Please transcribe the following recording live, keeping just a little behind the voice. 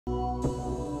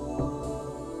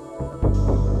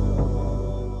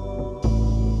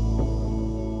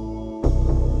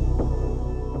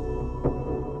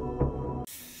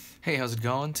Hey, how's it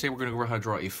going? Today we're going to go over how to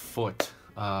draw a foot. This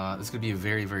is going to be a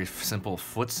very, very simple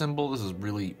foot symbol. This is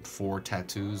really for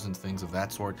tattoos and things of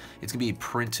that sort. It's going to be a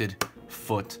printed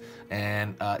foot,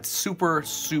 and it's super,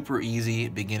 super easy.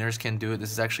 Beginners can do it.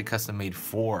 This is actually custom made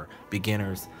for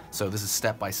beginners. So this is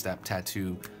step-by-step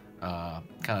tattoo, kind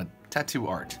of tattoo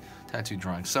art, tattoo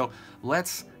drawing. So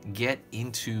let's get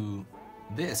into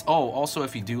this. Oh, also,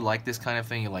 if you do like this kind of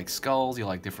thing, you like skulls, you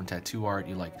like different tattoo art,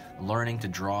 you like learning to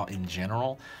draw in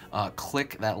general,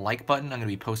 click that like button. I'm going to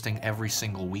be posting every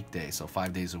single weekday, so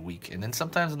 5 days a week, and then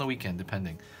sometimes on the weekend,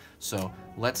 depending. So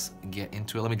let's get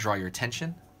into it. Let me draw your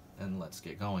attention, and let's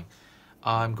get going.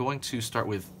 I'm going to start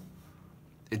with,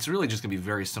 it's really just going to be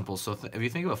very simple. So if you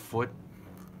think of a foot,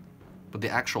 but the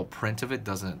actual print of it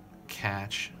doesn't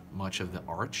catch much of the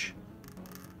arch,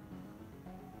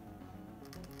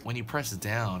 when you press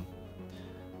down,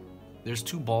 there's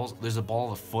two balls. There's a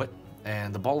ball of the foot,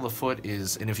 and the ball of the foot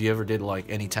is, and if you ever did like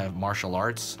any type of martial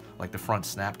arts, like the front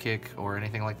snap kick or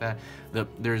anything like that,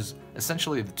 there's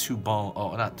essentially the two bones,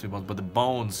 oh, not two bones, but the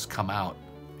bones come out.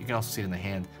 You can also see it in the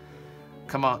hand,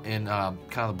 come out in kind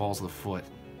of the balls of the foot,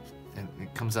 and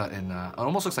it comes out in, it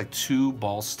almost looks like two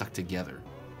balls stuck together,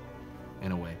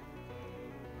 in a way.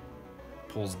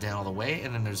 Pulls down all the way,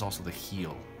 and then there's also the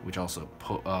heel, which also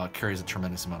carries a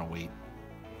tremendous amount of weight.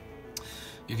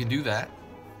 You can do that.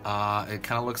 It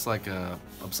kind of looks like a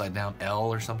upside down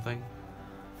L or something.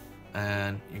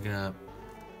 And you're gonna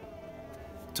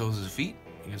toes of the feet.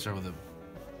 You can start with a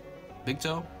big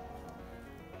toe.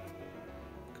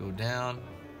 Go down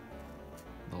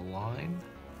the line.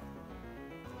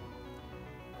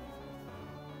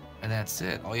 And that's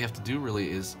it. All you have to do really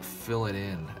is fill it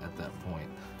in at that point.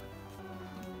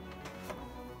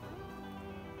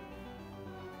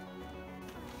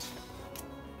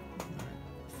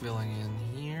 Filling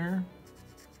in here.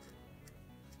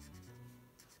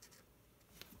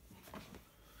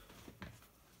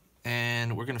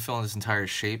 And we're going to fill in this entire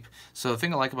shape. So the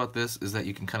thing I like about this is that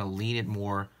you can kind of lean it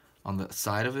more on the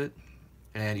side of it,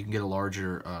 and you can get a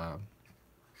larger,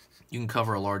 you can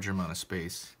cover a larger amount of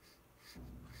space.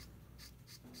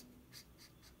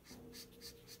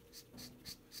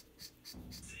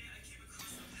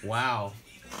 Wow.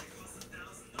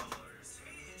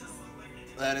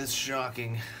 That is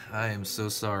shocking. I am so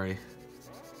sorry.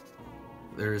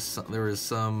 There was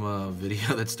some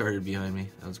video that started behind me.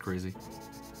 That was crazy.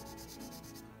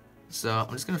 So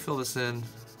I'm just gonna fill this in. You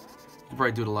can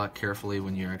probably do it a lot carefully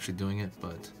when you're actually doing it,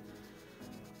 but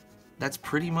that's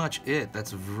pretty much it.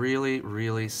 That's really,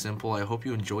 really simple. I hope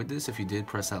you enjoyed this. If you did,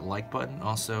 press that like button.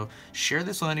 Also, share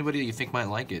this with anybody that you think might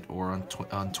like it, or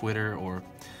on Twitter or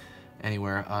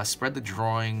anywhere. Spread the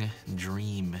drawing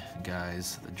dream,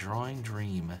 guys. The drawing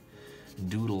dream.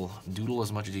 Doodle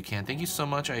as much as you can. Thank you so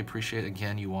much. I appreciate,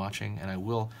 again, you watching, and I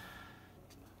will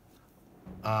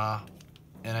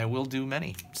do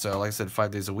many. So like I said,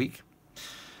 5 days a week.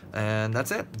 And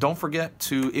that's it. Don't forget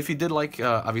to, if you did like,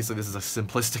 obviously this is a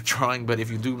simplistic drawing, but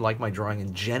if you do like my drawing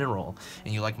in general,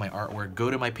 and you like my artwork, go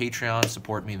to my Patreon,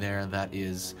 support me there. That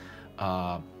is,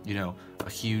 you know, a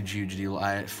huge deal.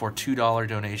 For $2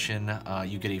 donation,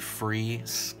 you get a free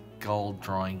skull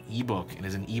drawing ebook. It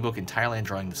is an ebook entirely on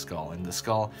drawing the skull. And the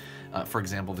skull, for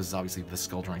example, this is obviously the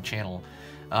skull drawing channel,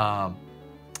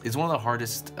 is one of the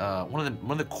hardest, one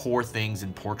of the core things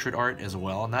in portrait art as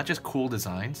well. Not just cool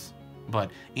designs,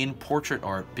 but in portrait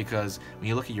art, because when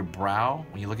you look at your brow,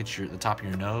 when you look at the top of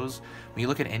your nose, when you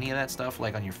look at any of that stuff,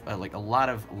 like on your, like a lot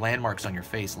of landmarks on your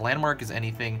face. Landmark is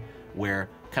anything where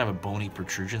kind of a bony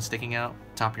protrusion sticking out,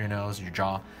 top of your nose, your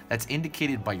jaw, that's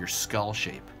indicated by your skull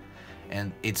shape.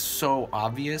 And it's so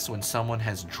obvious when someone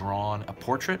has drawn a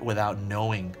portrait without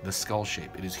knowing the skull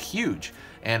shape. It is huge.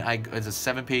 And it's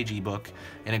a 7-page ebook,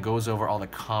 and it goes over all the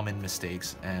common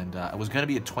mistakes. And it was going to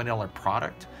be a $20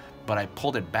 product, but I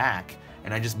pulled it back,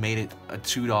 and I just made it a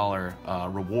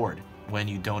 $2 reward when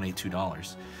you donate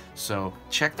 $2. So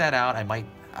check that out. I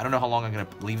don't know how long I'm going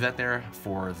to leave that there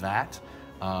for that.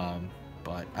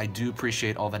 But I do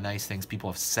appreciate all the nice things people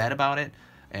have said about it,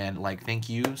 and like, thank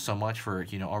you so much for,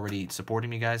 you know, already supporting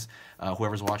me, guys,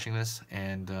 whoever's watching this.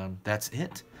 And that's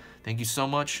it. Thank you so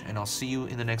much, and I'll see you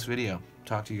in the next video.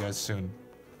 Talk to you guys soon.